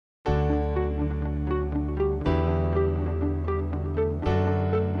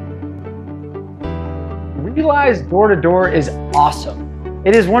Realize door-to-door is awesome.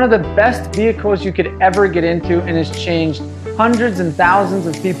 It is one of the best vehicles you could ever get into and has changed hundreds and thousands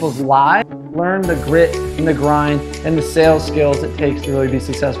of people's lives. Learn the grit and the grind and the sales skills it takes to really be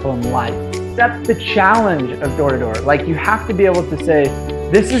successful in life. That's the challenge of door-to-door. Like, you have to be able to say,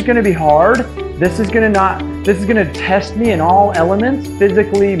 this is gonna be hard. This is gonna test me in all elements,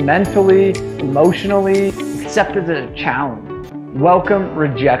 physically, mentally, emotionally, except as a challenge. Welcome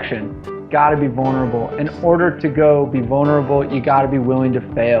rejection. Gotta be vulnerable. In order to go be vulnerable, you gotta be willing to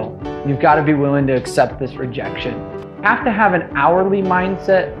fail. You've gotta be willing to accept this rejection. You have to have an hourly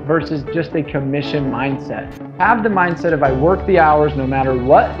mindset versus just a commission mindset. Have the mindset of, I work the hours no matter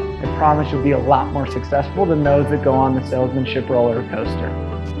what. I promise you'll be a lot more successful than those that go on the salesmanship roller coaster.